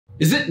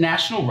Is it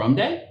National Rum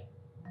Day?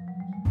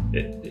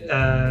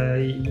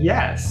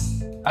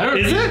 Yes. I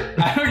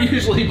don't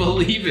usually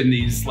believe in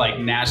these like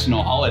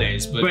national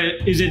holidays, but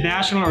is it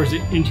national or is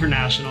it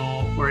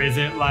international? Or is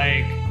it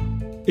like,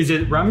 is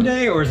it Rum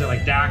Day or is it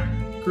like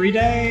Daiquiri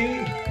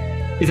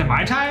Day? Is it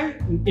Mai Tai?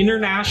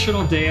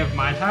 International Day of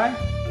Mai Tai?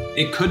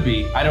 it could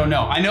be. I don't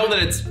know. I know that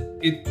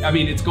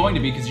it's going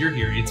to be because you're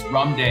here. It's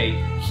Rum Day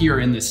here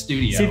in the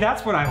studio. See,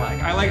 that's what I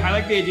like. I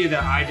like the idea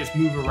that I just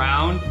move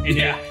around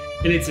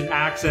and it's an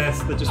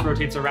axis that just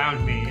rotates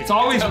around me. It's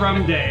always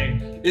Rum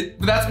Day.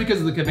 But that's because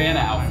of the Cabana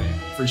outfit,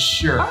 for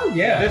sure. Oh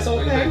yeah, this whole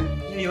thing.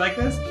 Yeah, you like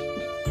this?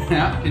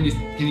 Yeah.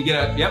 Can you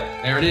get a?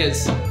 Yep. There it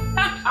is.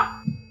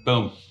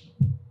 Boom.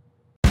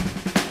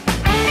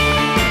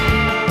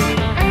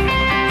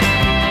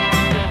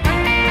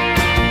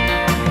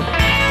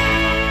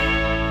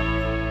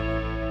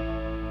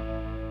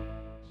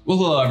 Well,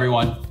 hello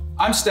everyone.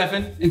 I'm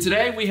Stefan, and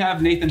today we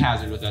have Nathan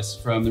Hazard with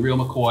us from the Real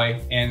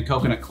Mccoy and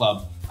Coconut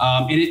Club.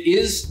 And it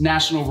is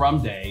National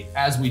Rum Day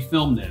as we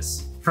film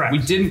this. Correct. We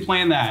didn't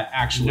plan that,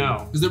 actually.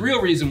 No. Because the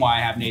real reason why I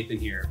have Nathan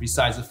here,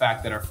 besides the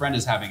fact that our friend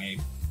is having a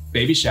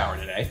baby shower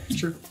today,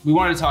 true. We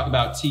wanted to talk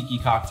about Tiki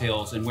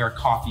Cocktails and where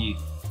coffee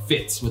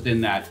fits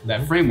within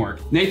that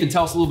framework. Nathan,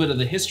 tell us a little bit of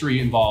the history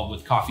involved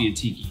with coffee and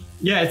Tiki.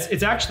 Yeah,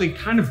 it's actually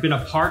kind of been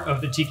a part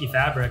of the Tiki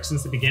fabric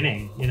since the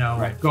beginning. You know,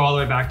 right. Go all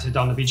the way back to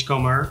Don the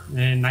Beachcomber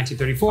in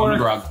 1934.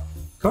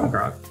 Kona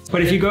grog.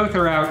 But if you go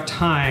throughout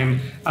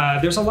time,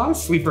 there's a lot of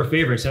sleeper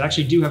favorites that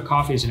actually do have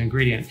coffee as an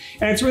ingredient.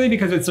 And it's really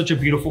because it's such a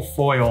beautiful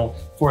foil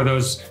for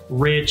those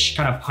rich,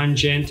 kind of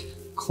pungent,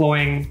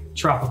 cloying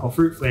tropical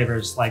fruit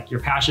flavors like your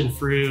passion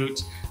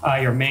fruit,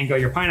 your mango,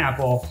 your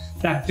pineapple.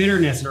 That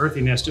bitterness and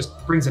earthiness just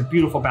brings a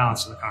beautiful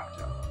balance to the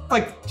cocktail.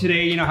 Like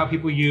today, you know how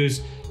people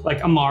use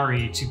like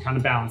Amari to kind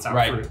of balance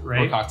out fruit,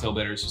 right? Or cocktail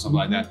bitters or something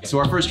like that. So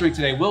our first drink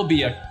today will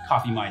be a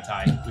coffee Mai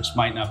Tai, which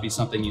might not be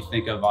something you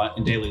think of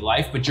in daily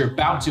life, but you're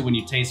about to when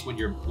you taste what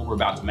we're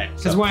about to make.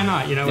 Because why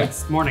not? You know,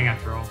 it's morning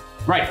after all.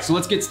 Right, so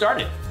let's get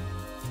started.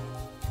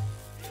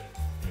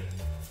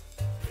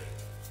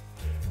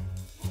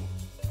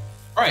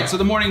 All right, so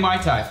the morning Mai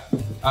Tai.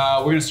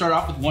 We're gonna start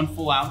off with 1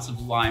 full ounce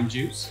of lime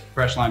juice,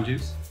 fresh lime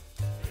juice.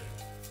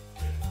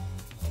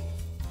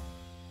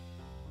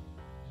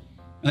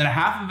 And then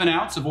 1/2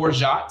 ounce of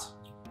Orgeat.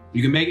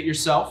 You can make it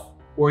yourself,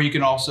 or you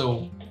can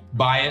also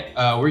buy it.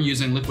 We're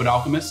using Liquid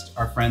Alchemist,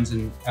 our friends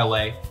in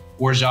LA.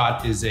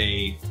 Orgeat is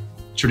a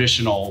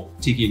traditional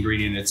Tiki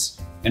ingredient. It's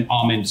an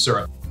almond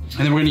syrup.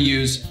 And then we're gonna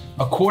use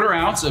 1/4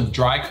 ounce of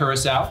Dry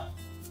Curacao.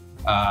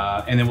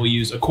 And then we'll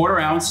use 1/4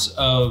 ounce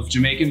of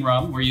Jamaican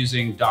Rum. We're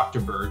using Dr.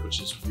 Bird, which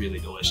is really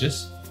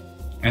delicious.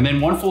 And then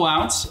 1 full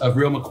ounce of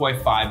Real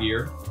Mccoy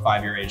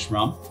 5-year aged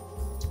rum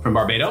from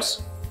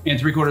Barbados. And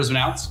 3/4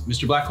 ounce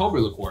Mr. Black Cobra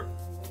Liqueur.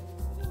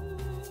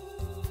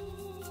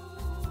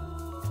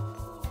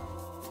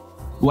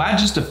 We'll add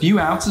just a few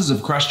ounces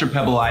of crushed or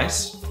pebble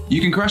ice. You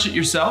can crush it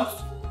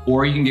yourself,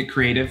 or you can get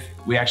creative.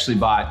 We actually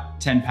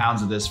bought 10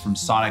 pounds of this from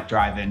Sonic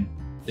Drive-In.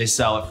 They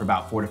sell it for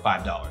about $4 to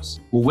 $5.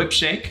 We'll whip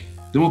shake,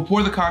 then we'll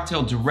pour the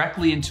cocktail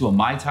directly into a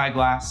Mai Tai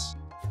glass.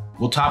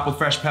 We'll top with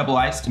fresh pebble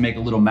ice to make a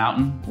little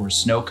mountain or a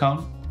snow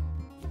cone.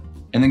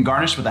 And then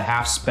garnish with a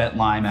 1/2 spent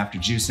lime after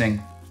juicing,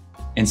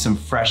 and some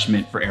fresh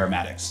mint for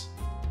aromatics.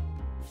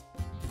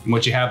 And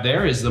what you have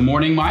there is the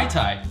morning Mai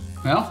Tai.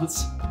 Well,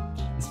 let's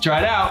try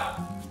it out.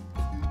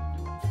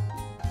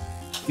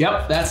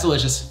 Yep, that's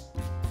delicious.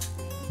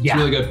 Yeah. It's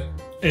really good.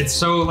 It's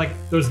so like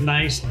those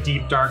nice,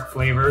 deep, dark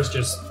flavors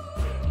just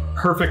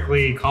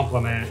perfectly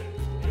complement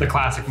the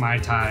classic Mai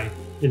Tai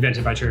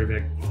invented by Trader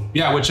Vic.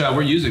 Yeah, which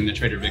we're using the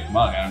Trader Vic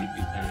mug. I don't know if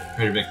you can,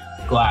 Trader Vic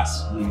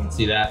glass. You can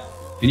see that.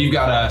 And you've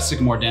got a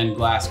Sycamore Den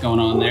glass going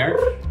on there.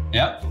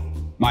 Yep.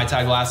 Mai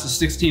Tai glasses,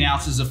 16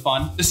 ounces of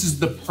fun. This is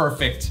the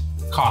perfect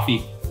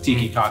coffee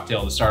Tiki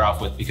cocktail to start off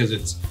with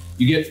because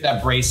you get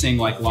that bracing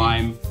like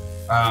lime,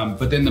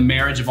 but then the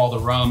marriage of all the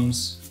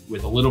rums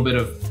with a little bit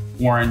of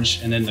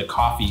orange and then the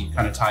coffee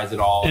kind of ties it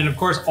all. And of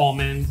course,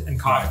 almond and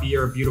coffee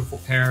are a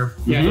beautiful pair.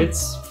 Yeah,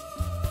 it's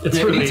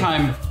really...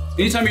 Anytime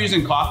you're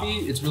using coffee,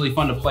 it's really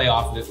fun to play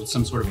off of it with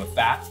some sort of a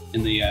fat,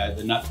 and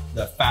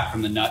the fat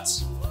from the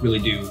nuts really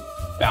do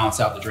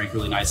balance out the drink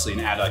really nicely and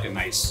add like a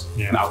nice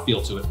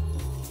mouthfeel to it.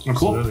 Oh,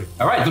 cool. Absolutely.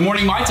 All right, the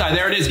morning Mai Tai,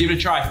 there it is. Give it a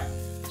try.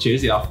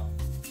 Cheers, y'all.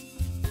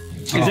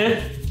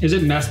 Is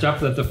it messed up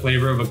that the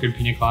flavor of a good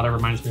pina colada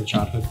reminds me of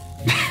childhood?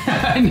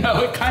 I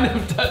know, it kind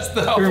of does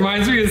though. It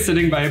reminds me of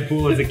sitting by a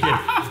pool as a kid.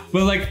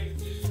 But like,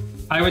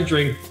 I would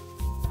drink,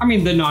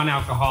 the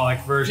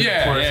non-alcoholic version,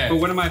 of course. Yeah. But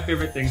one of my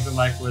favorite things in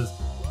life was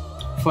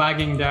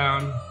flagging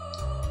down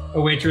a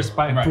waitress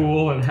by a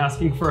pool and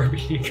asking for a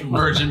pina colada.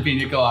 Virgin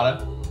pina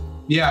colada.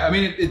 Yeah,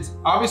 it's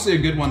obviously a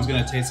good one's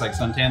gonna taste like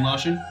suntan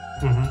lotion.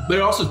 But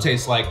it also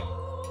tastes like,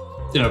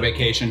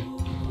 vacation.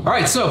 All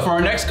right, so for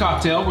our next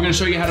cocktail, we're gonna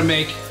show you how to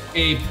make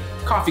a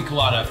coffee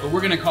colada, but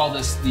we're gonna call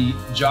this the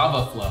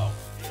Java Flow.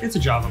 It's a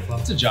Java Flow.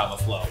 It's a Java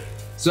Flow.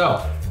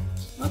 So,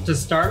 to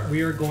start,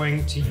 we are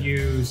going to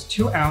use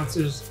 2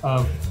 ounces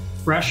of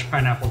fresh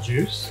pineapple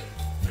juice,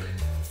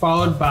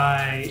 followed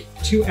by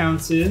 2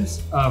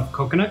 ounces of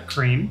coconut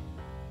cream.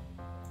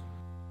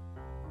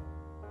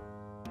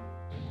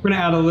 We're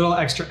gonna add a little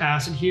extra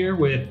acid here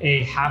with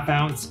a 1/2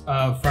 ounce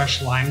of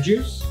fresh lime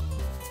juice.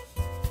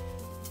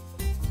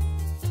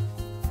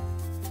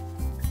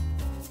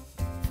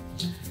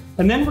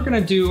 And then we're gonna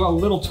do a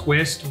little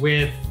twist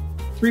with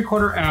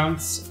 3/4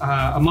 ounce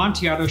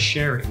Amontillado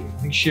Sherry.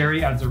 I think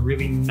sherry adds a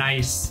really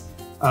nice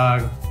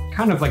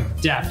kind of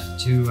like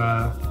depth to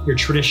your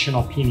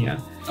traditional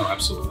piña. Oh,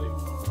 absolutely.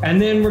 And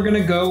then we're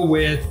gonna go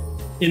with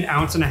 1.5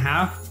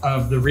 ounces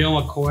of the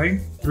real Mccoy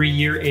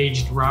 3-year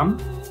aged rum.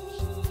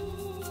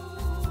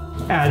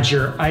 Add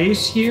your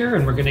ice here,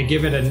 and we're gonna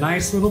give it a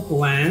nice little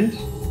blend.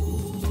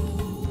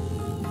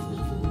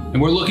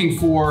 And we're looking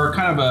for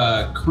kind of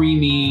a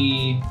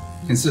creamy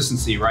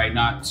consistency, right?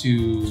 Not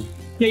too...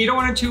 Yeah, you don't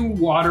want it too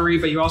watery,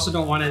 but you also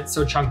don't want it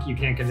so chunky you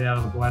can't get it out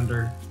of the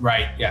blender.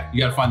 Right, yeah. You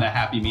gotta find that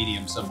happy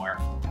medium somewhere.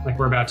 Like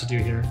we're about to do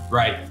here.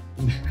 Right.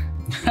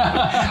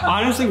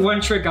 Honestly,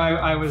 one trick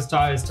I was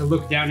taught is to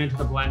look down into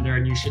the blender,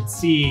 and you should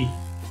see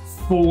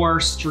 4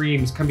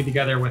 streams coming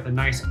together with a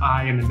nice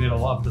eye in the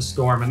middle of the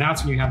storm. And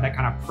that's when you have that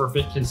kind of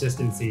perfect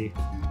consistency.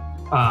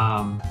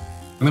 And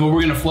then what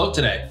we're gonna float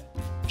today?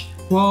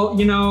 Well,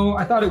 you know,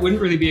 I thought it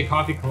wouldn't really be a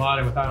coffee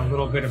colada without a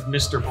little bit of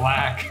Mr.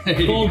 Black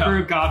cold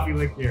brew coffee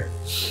liqueur.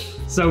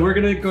 So we're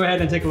gonna go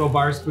ahead and take a little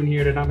bar spoon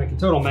here to not make a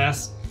total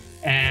mess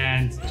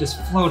and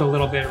just float a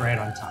little bit right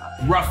on top.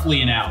 Roughly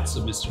 1 ounce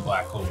of Mr.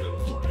 Black cold brew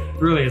liqueur.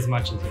 Really as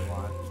much as you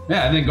want.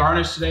 Yeah, and then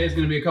garnish today is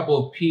gonna be a couple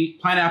of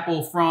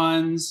pineapple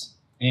fronds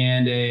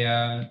and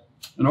an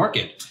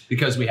orchid,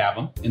 because we have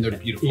them and they're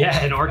beautiful.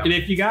 Yeah, an orchid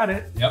if you got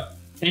it. Yep.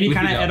 Any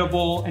kind of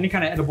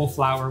edible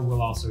flower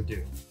will also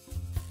do.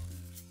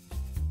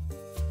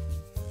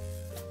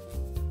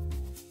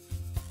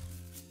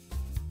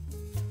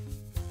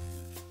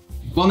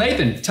 Well,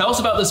 Nathan, tell us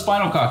about this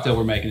final cocktail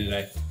we're making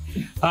today.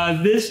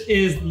 This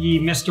is the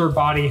Mr.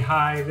 Bodi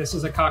Hai. This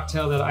is a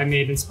cocktail that I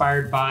made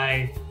inspired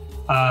by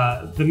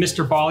the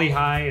Mr. Bodi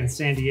Hai in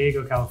San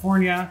Diego,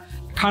 California.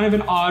 Kind of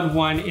an odd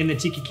one in the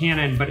tiki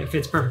canon, but it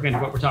fits perfectly into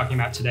what we're talking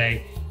about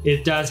today.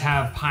 It does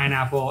have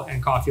pineapple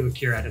and coffee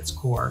liqueur at its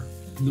core.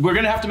 We're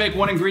gonna have to make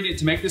one ingredient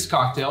to make this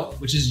cocktail,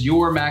 which is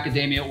your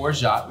Macadamia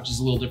Orgeat, which is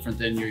a little different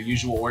than your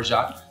usual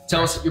Orgeat.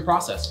 Tell us your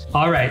process.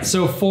 All right,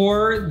 so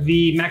for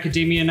the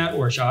Macadamia Nut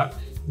Orgeat,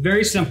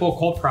 very simple,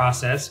 cold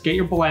process. Get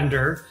your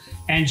blender,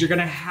 and you're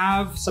gonna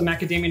have some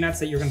macadamia nuts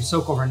that you're gonna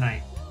soak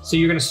overnight. So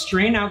you're gonna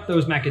strain out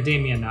those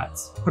macadamia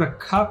nuts, put a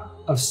cup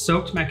of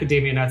soaked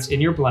macadamia nuts in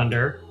your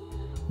blender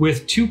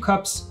with 2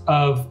 cups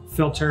of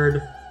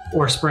filtered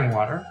or spring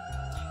water.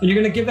 And you're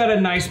gonna give that a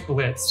nice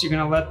blitz. You're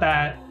gonna let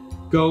that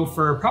go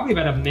for probably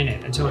about a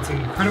minute until it's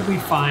an incredibly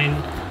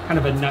fine kind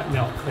of a nut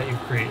milk that you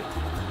create.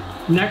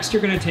 Next,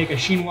 you're gonna take a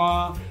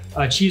chinois,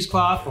 a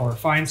cheesecloth or a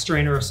fine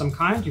strainer of some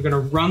kind. You're gonna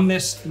run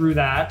this through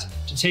that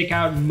to take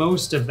out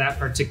most of that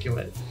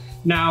particulate.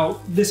 Now,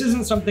 this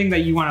isn't something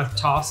that you wanna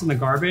toss in the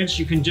garbage.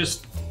 You can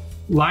just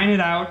line it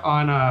out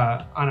on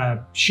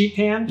a sheet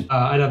pan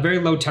at a very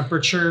low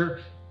temperature,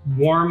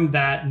 warm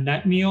that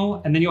nut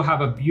meal, and then you'll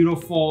have a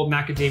beautiful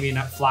macadamia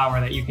nut flour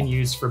that you can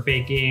use for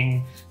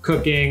baking,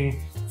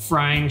 cooking,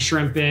 frying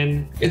shrimp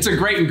in. It's a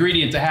great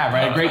ingredient to have,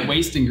 right? A great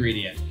waste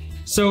ingredient.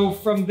 So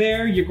from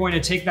there, you're going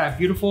to take that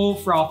beautiful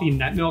frothy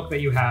nut milk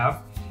that you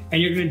have,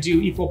 and you're gonna do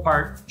equal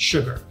part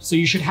sugar. So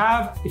you should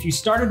have, if you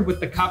started with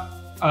the cup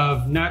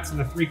of nuts and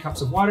the 3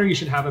 cups of water, you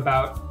should have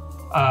about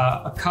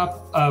a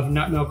cup of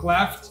nut milk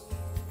left.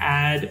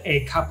 Add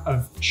a cup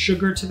of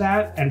sugar to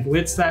that and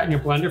blitz that in your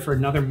blender for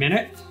another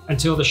minute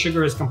until the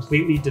sugar is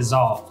completely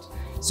dissolved.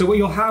 So what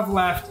you'll have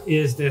left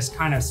is this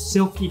kind of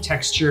silky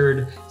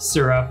textured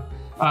syrup.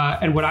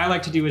 And what I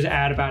like to do is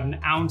add about 1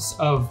 ounce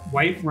of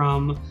white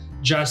rum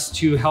just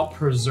to help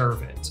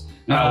preserve it.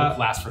 That'll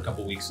last for a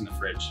couple weeks in the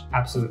fridge.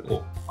 Absolutely.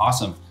 Cool,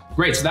 awesome.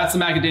 Great, so that's the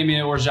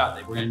Macadamia Orgeat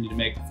that we're gonna need to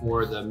make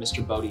for the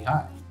Mr. Bodi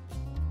Hai.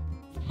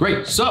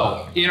 Great,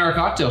 so in our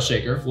cocktail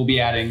shaker, we'll be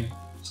adding.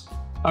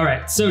 All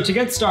right, so to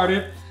get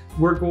started,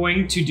 we're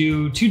going to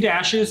do 2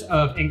 dashes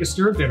of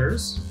Angostura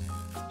bitters.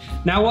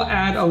 Now we'll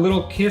add a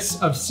little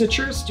kiss of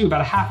citrus, do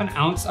about 1/2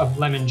 ounce of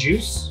lemon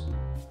juice.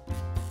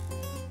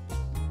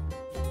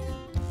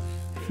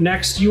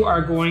 Next, you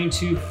are going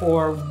to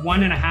pour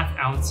 1.5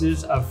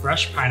 ounces of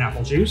fresh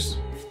pineapple juice.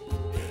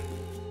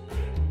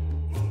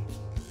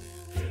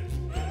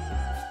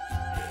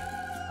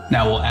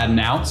 Now we'll add 1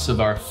 ounce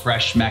of our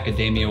fresh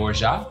Macadamia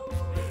Orgeat.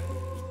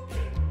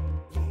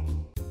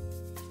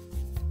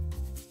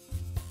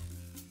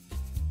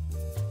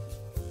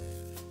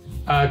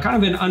 Kind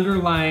of an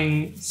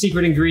underlying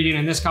secret ingredient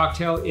in this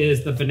cocktail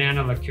is the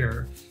banana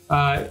liqueur.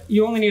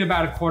 You only need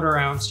about 1/4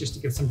 ounce just to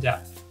give some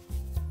depth.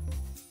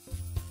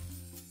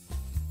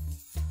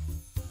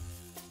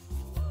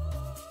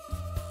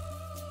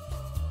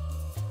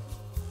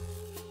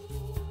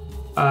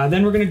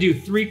 Then we're gonna do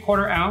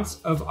 3/4 ounce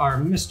of our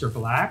Mr.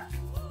 Black.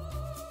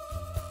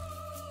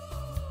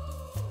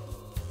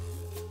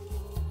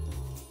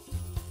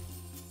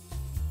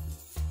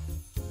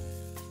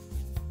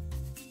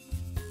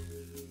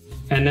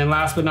 And then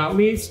last but not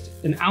least,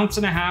 1.5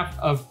 ounces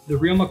of the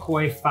real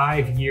Mccoy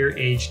 5-year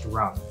aged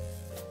rum.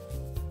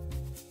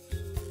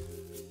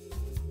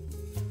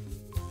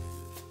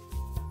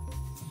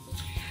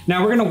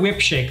 Now we're gonna whip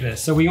shake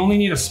this. So we only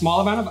need a small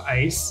amount of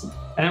ice, and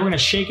then we're gonna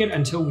shake it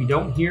until we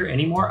don't hear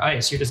any more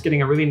ice. You're just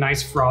getting a really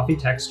nice frothy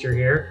texture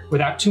here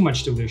without too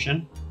much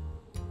dilution.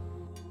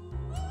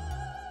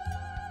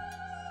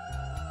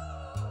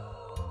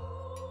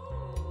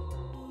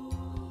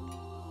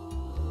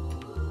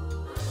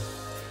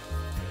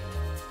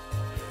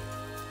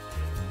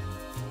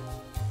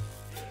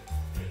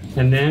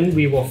 And then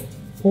we will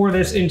pour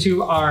this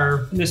into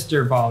our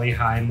Mr. Bodi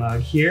Hai mug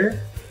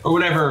here. Or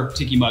whatever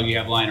tiki mug you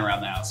have lying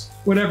around the house.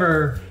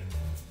 Whatever.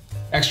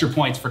 Extra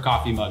points for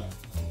coffee mug.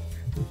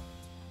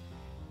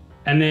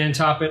 And then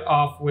top it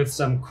off with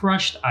some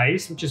crushed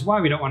ice, which is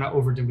why we don't want to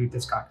over dilute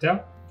this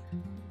cocktail.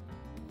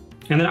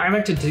 And then I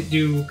like to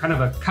do cut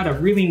a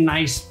really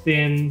nice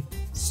thin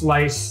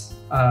slice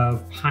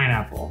of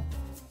pineapple.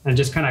 And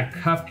just kind of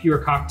cup your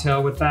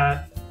cocktail with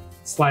that.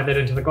 Slide that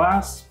into the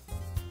glass.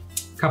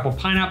 A couple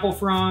pineapple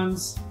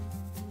fronds.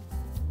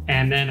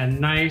 And then a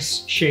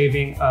nice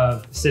shaving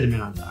of cinnamon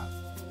on top.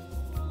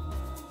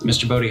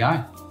 Mr. Bodi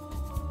Hai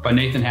by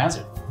Nathan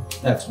Hazard.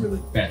 That's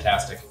really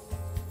fantastic.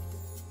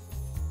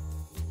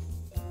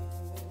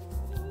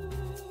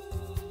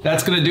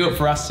 That's gonna do it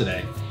for us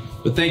today.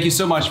 But thank you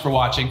so much for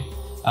watching.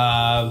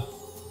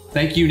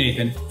 Thank you,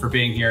 Nathan, for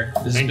being here.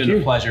 This has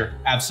been a pleasure,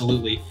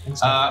 absolutely.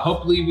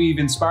 Hopefully we've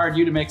inspired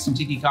you to make some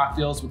tiki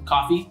cocktails with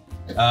coffee.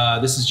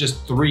 This is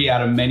just 3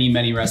 out of many,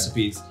 many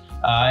recipes.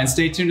 And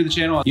stay tuned to the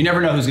channel. You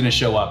never know who's gonna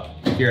show up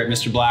here at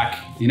Mr. Black.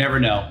 You never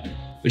know.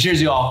 But cheers,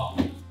 you all.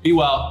 Be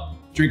well,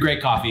 drink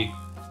great coffee,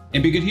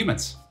 and be good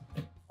humans.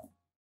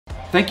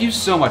 Thank you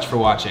so much for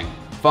watching.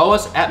 Follow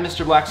us at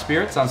Mr. Black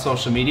Spirits on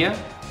social media.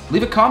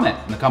 Leave a comment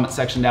in the comment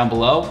section down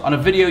below on a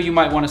video you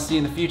might want to see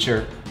in the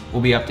future.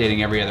 We'll be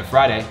updating every other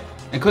Friday.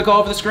 And click all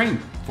over the screen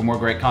for more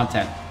great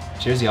content.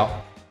 Cheers,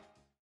 y'all.